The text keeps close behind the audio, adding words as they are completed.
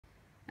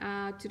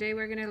Today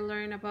we're going to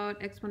learn about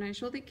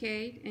exponential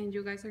decay, and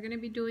you guys are going to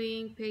be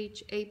doing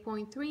page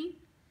 8.3.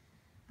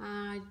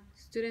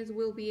 Students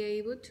will be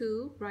able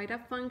to write a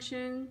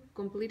function,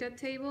 complete a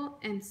table,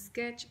 and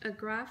sketch a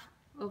graph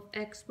of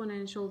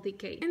exponential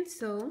decay. And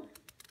so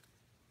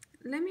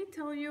let me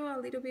tell you a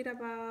little bit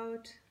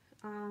about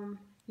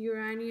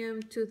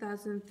uranium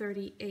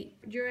 2038.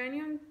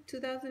 Uranium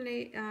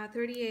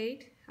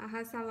 2038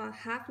 has a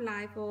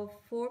half-life of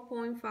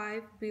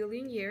 4.5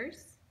 billion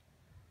years.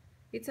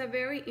 It's a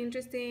very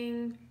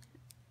interesting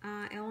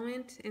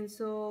element, and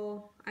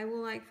so I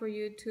would like for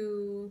you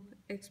to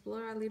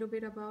explore a little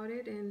bit about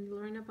it and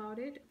learn about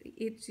it.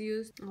 It's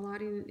used a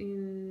lot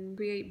in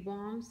create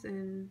bombs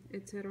and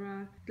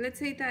etc. Let's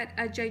say that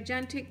a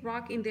gigantic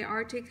rock in the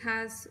Arctic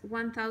has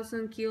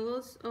 1,000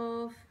 kilos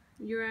of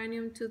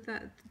uranium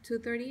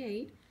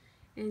 238.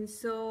 And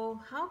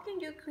so how can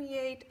you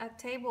create a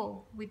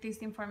table with this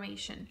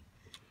information?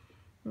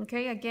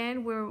 Okay,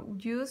 again, we'll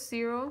use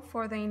 0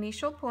 for the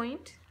initial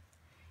point,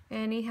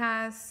 and it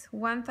has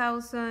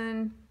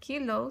 1,000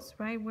 kilos,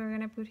 right? We're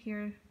gonna put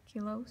here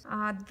kilos.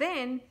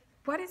 Then,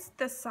 what is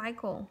the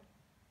cycle?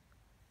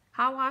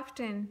 How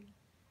often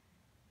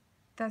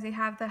does it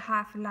have the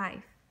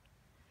half-life?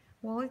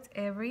 Well, it's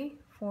every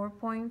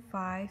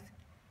 4.5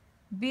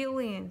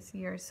 billions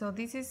years. So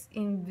this is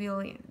in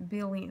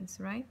billions,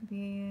 right?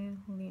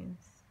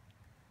 Billions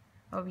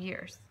of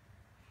years.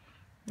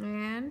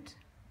 And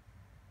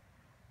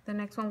the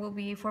next one will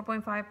be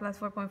 4.5 plus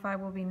 4.5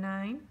 will be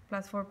 9,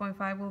 plus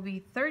 4.5 will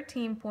be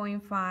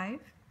 13.5,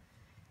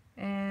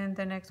 and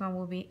the next one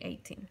will be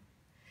 18.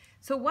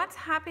 So what's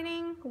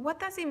happening? What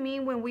does it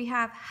mean when we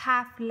have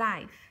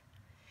half-life?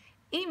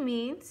 It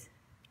means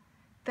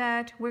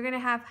that we're going to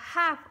have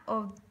half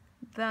of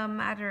the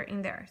matter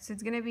in there. So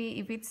it's going to be,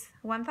 if it's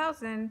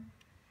 1,000,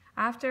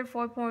 after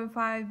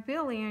 4.5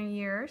 billion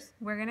years,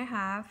 we're going to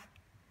have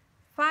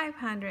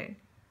 500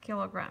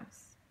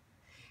 kilograms.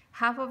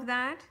 Half of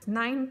that,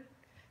 9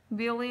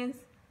 billions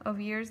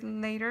of years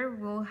later,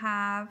 we'll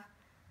have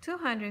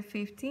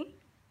 250.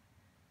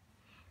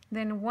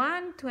 Then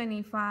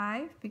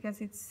 125, because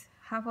it's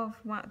half of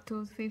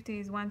 250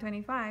 is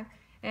 125,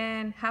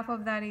 and half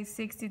of that is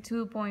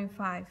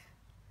 62.5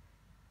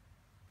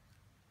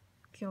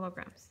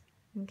 kilograms.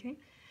 Okay.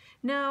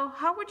 Now,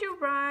 how would you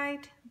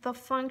write the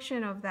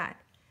function of that?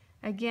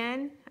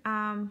 Again,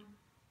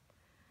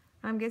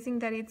 I'm guessing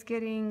that it's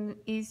getting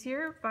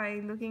easier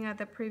by looking at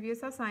the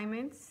previous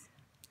assignments.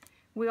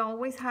 We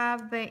always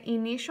have the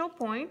initial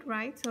point,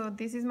 right? So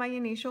this is my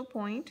initial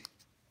point,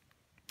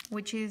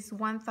 which is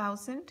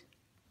 1,000.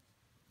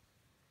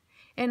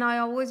 And I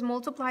always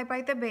multiply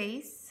by the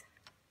base,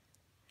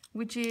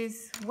 which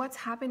is what's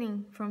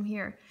happening from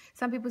here.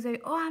 Some people say,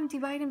 oh, I'm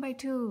dividing by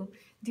 2,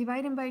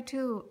 dividing by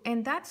 2.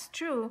 And that's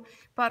true,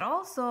 but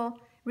also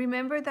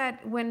remember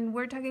that when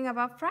we're talking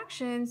about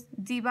fractions,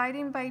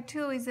 dividing by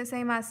 2 is the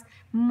same as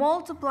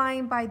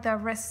multiplying by the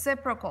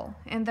reciprocal.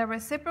 And the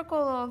reciprocal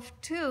of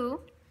 2,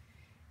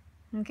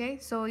 okay,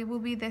 so it will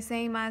be the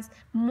same as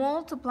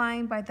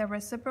multiplying by the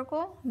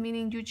reciprocal,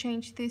 meaning you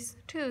change this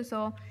 2,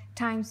 so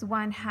times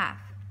 1/2.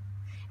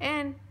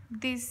 And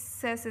this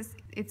says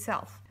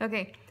itself.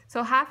 Okay,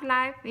 so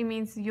half-life, it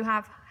means you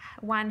have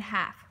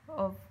 1/2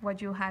 of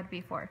what you had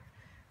before.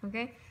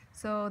 Okay,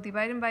 so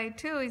dividing by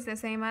 2 is the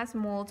same as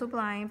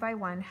multiplying by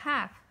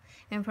 1/2.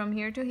 And from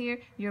here to here,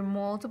 you're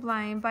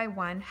multiplying by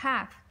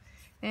 1/2.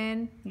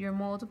 And you're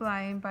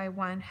multiplying by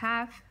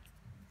 1/2,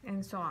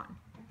 and so on.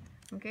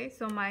 Okay,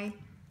 so my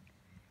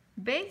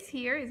base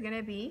here is going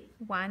to be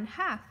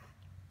 1/2.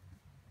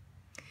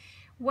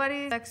 What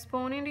is the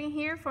exponent in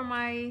here for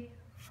my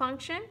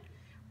function?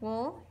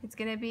 Well, it's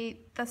going to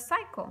be the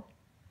cycle,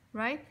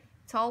 right?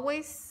 It's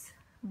always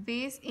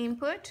this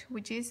input,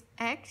 which is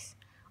x,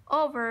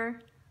 over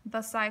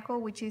the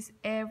cycle, which is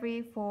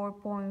every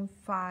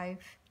 4.5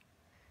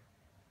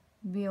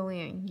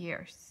 billion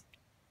years.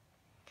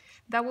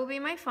 That will be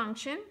my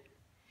function.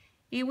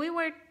 If we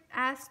were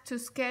asked to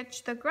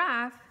sketch the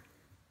graph,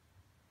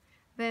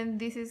 then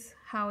this is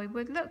how it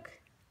would look.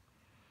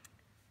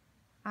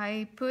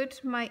 I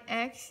put my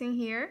x in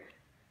here,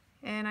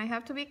 and I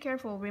have to be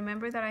careful.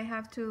 Remember that I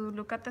have to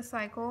look at the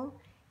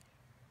cycle.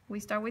 We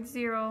start with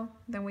 0,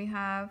 then we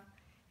have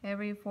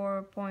every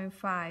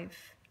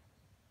 4.5.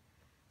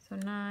 So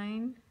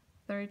 9,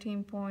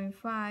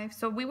 13.5.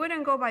 So we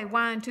wouldn't go by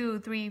 1, 2,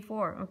 3,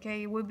 4,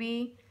 okay? It would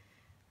be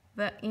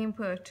the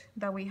input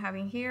that we have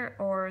in here,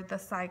 or the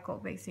cycle,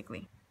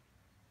 basically.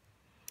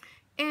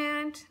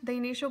 And the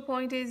initial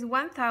point is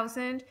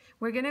 1,000.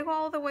 We're gonna go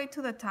all the way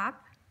to the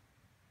top.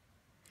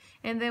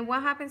 And then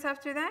what happens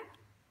after that?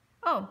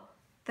 Oh,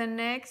 the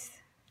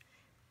next,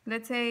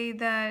 let's say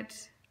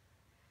that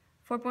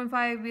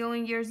 4.5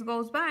 billion years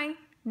goes by.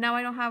 Now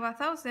I don't have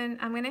 1,000.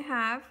 I'm gonna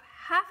have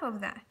half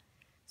of that.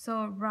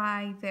 So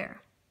right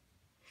there.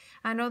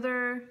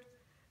 Another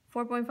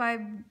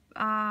 4.5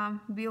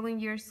 billion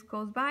years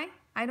goes by.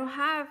 I don't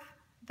have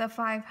the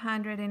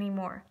 500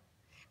 anymore,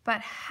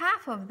 but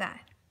half of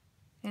that,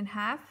 and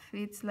half,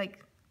 it's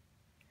like,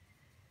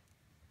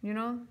 you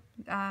know,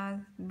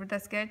 the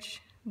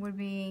sketch would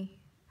be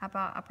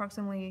about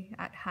approximately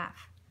at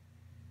half,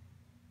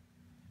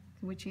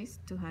 which is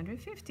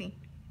 250,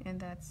 and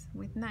that's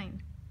with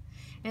 9.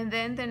 And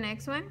then the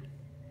next one,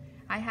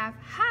 I have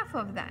half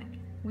of that,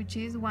 which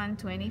is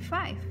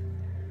 125.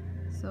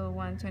 So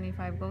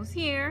 125 goes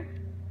here,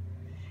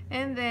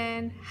 and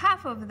then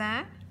half of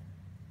that,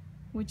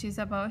 which is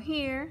about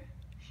here,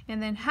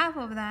 and then half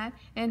of that,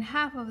 and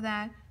half of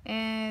that,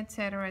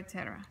 etc.,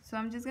 etc. So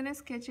I'm just gonna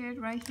sketch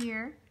it right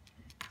here.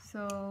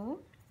 So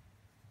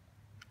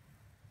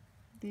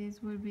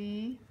this would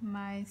be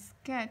my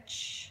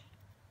sketch.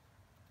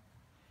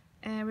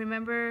 And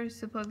remember,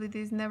 supposedly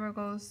this never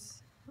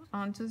goes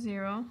on to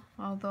 0,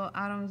 although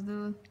atoms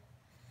do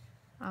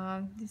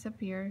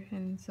disappear,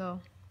 and so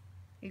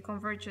it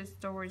converges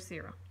towards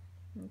 0.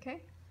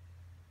 Okay?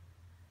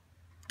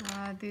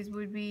 This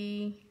would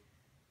be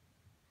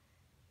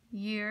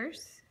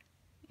years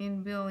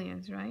in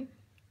billions, right?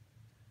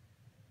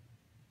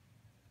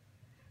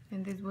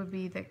 And this would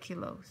be the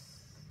kilos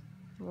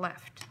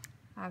left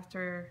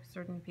after a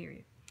certain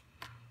period.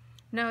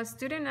 Now, a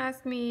student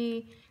asked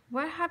me,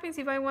 what happens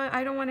if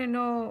I don't want to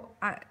know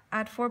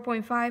at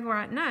 4.5 or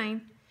at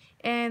 9?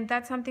 And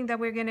that's something that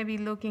we're going to be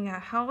looking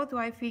at. How do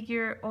I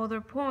figure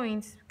other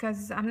points?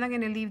 Because I'm not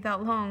going to leave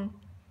that long.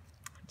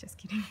 Just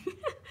kidding.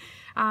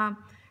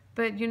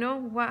 But you know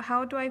what?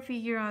 How do I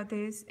figure out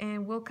this?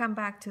 And we'll come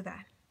back to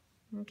that.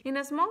 Okay. In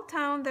a small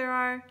town, there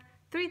are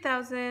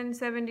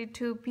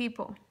 3,072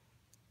 people.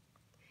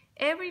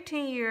 Every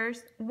 10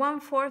 years,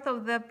 1/4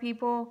 of the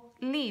people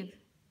leave,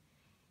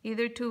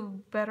 either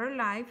to better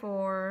life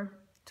or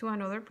to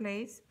another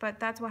place. But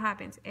that's what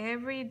happens.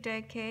 Every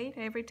decade,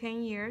 every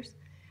 10 years,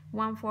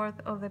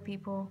 1/4 of the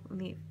people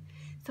leave.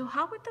 So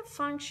how would the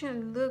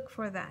function look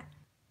for that?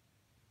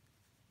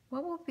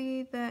 What will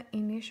be the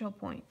initial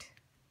point?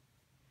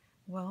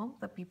 Well,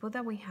 the people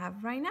that we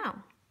have right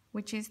now,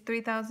 which is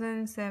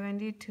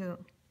 3,072.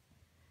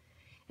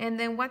 And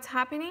then what's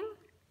happening?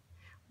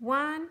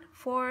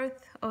 1/4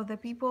 of the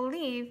people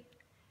leave.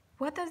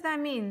 What does that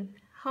mean?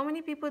 How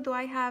many people do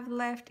I have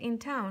left in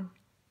town?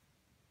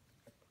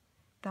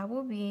 That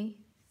will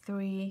be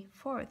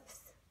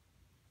 3/4.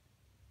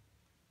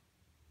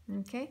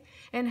 Okay,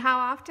 and how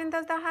often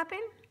does that happen?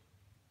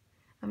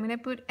 I'm going to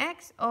put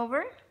X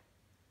over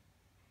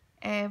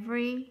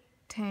every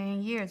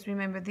 10 years.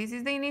 Remember, this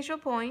is the initial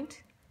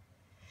point.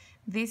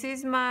 This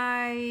is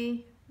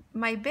my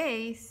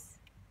base.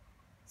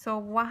 So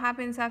what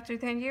happens after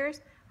 10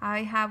 years?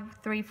 I have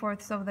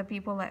 3/4 of the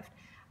people left.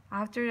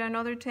 After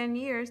another 10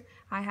 years,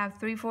 I have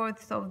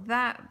 3/4 of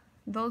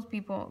those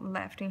people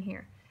left in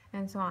here,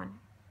 and so on.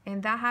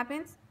 And that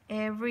happens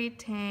every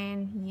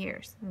 10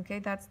 years. Okay,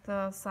 that's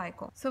the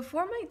cycle. So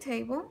for my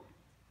table,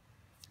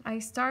 I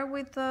start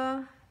with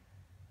the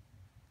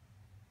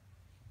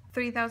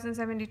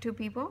 3,072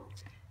 people.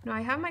 Now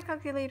I have my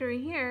calculator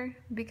in here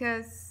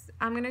because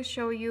I'm going to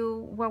show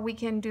you what we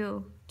can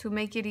do to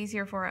make it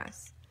easier for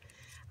us.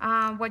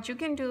 What you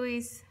can do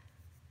is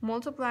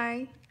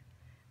multiply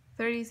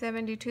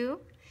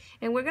 3,072,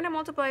 and we're going to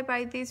multiply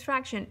by this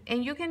fraction,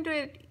 and you can do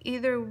it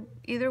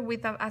either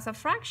with as a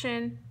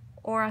fraction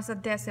or as a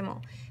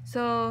decimal.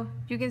 So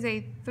you can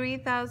say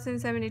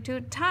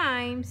 3,072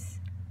 times,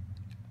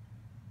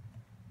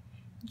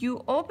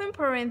 you open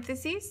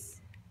parentheses,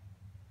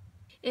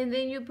 and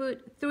then you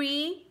put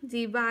 3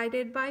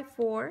 divided by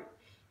 4,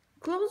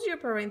 close your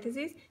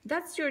parentheses.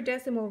 That's your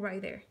decimal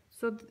right there.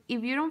 So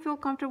if you don't feel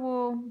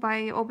comfortable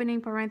by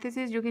opening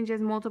parentheses, you can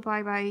just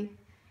multiply by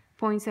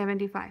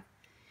 0.75.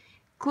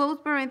 Close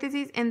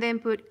parentheses and then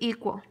put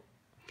equal.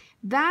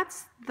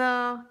 That's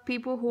the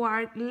people who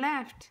are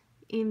left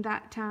in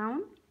that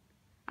town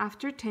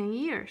after 10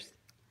 years.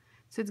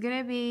 So it's going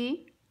to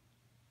be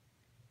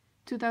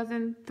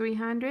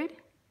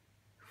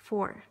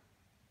 2,304.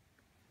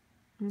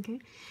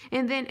 Okay,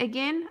 and then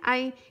again,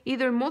 I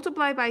either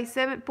multiply by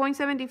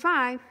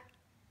 0.75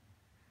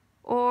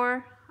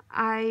 or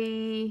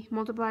I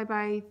multiply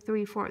by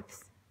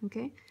 3/4.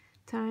 Okay,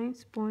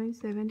 times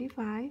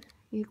 0.75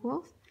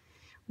 equals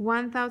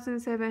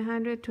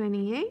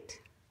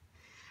 1,728.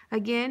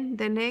 Again,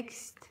 the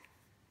next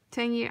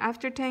 10 years,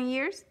 after 10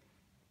 years,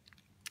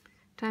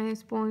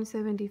 times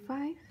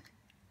 0.75,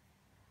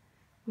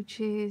 which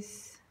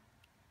is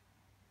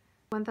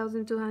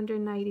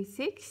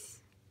 1,296,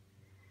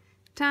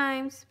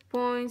 times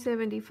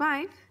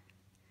 0.75,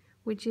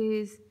 which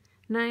is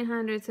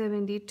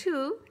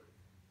 972,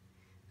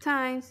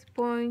 times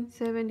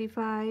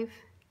 0.75,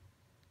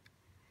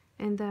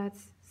 and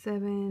that's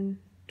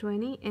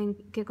 720,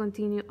 and can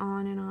continue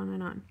on and on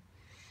and on.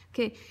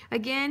 Okay,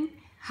 again,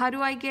 how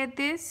do I get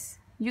this?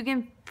 You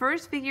can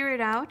first figure it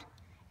out,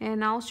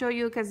 and I'll show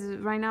you, because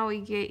right now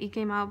it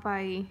came out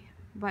by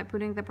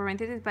putting the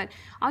parentheses, but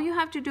all you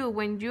have to do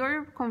when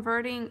you're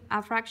converting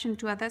a fraction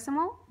to a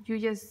decimal, you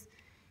just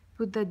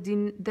put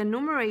the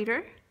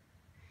numerator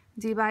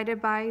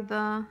divided by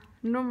the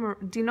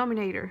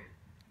denominator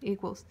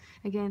equals,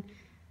 again,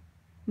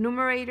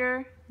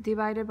 numerator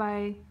divided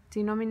by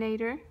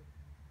denominator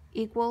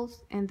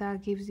equals, and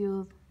that gives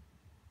you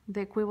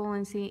the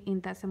equivalency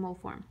in decimal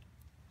form.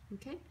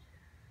 Okay,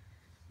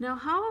 now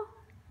how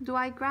do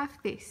I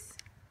graph this?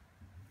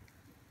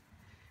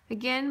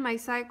 Again, my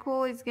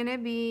cycle is gonna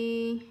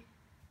be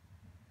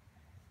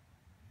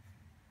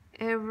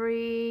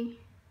every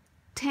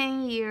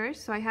 10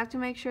 years, so I have to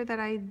make sure that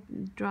I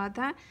draw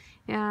that.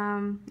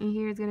 And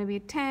here it's gonna be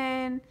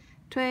 10,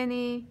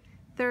 20,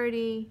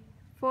 30,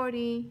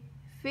 40,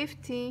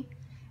 50,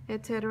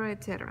 etc.,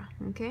 etc.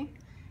 Okay,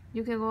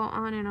 you can go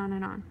on and on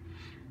and on.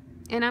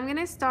 And I'm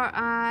gonna start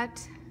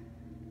at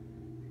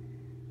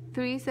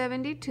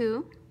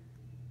 372,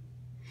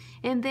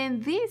 and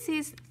then this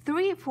is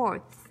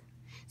 3/4.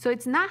 So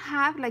it's not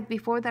half like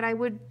before that I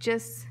would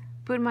just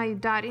put my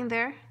dot in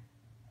there,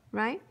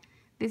 right?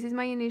 This is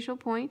my initial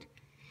point.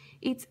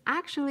 It's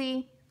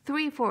actually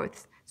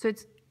 3/4. So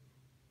it's,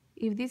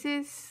 if this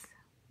is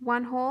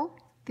 1/2,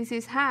 this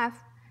is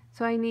half.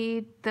 So I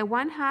need the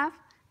 1/2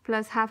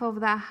 plus half of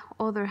the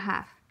other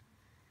half.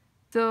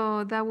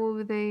 So that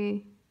will be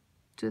the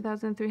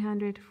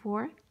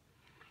 2,304.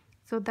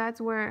 So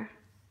that's where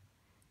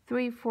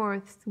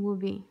 3/4 will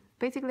be.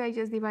 Basically, I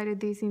just divided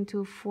this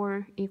into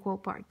 4 equal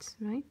parts,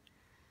 right?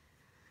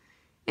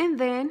 And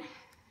then,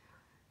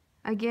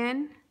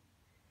 again,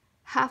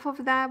 half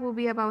of that will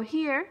be about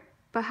here,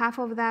 but half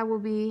of that will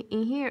be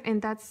in here,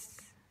 and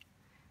that's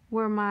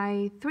where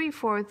my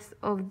 3/4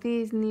 of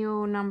this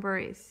new number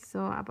is.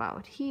 So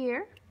about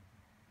here.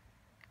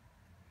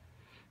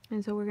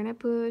 And so we're gonna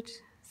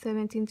put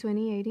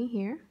 1728 in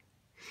here.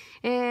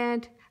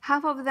 And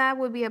half of that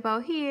will be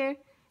about here,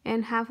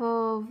 and half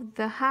of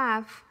the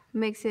half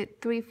makes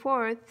it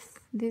 3/4.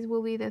 This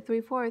will be the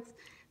 3/4.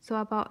 So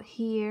about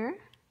here,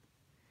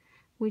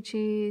 which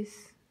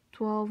is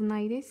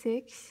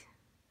 1296.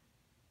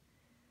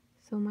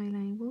 So my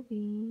line will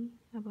be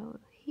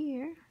about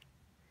here.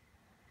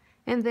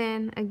 And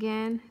then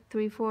again,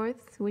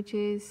 3/4, which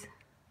is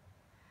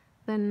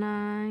the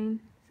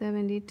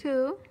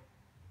 972,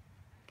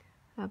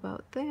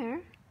 about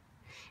there.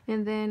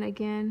 And then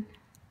again,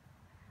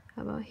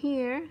 about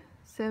here,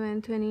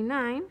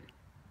 729.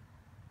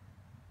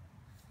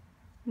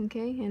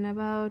 Okay, and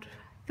about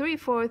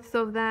 3/4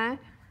 of that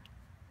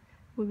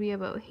would be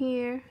about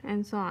here,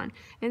 and so on.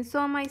 And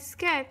so my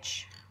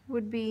sketch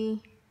would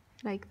be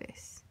like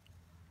this.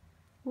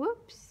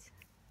 Whoops.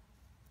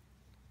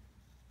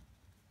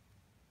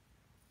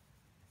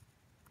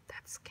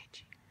 That's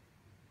sketchy.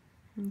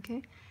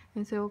 Okay,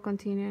 and so we'll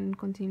continue and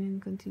continue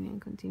and continue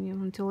and continue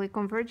until it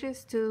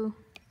converges to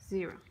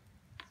 0.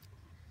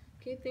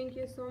 Okay, thank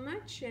you so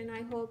much, and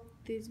I hope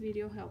this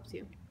video helps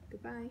you.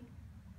 Goodbye.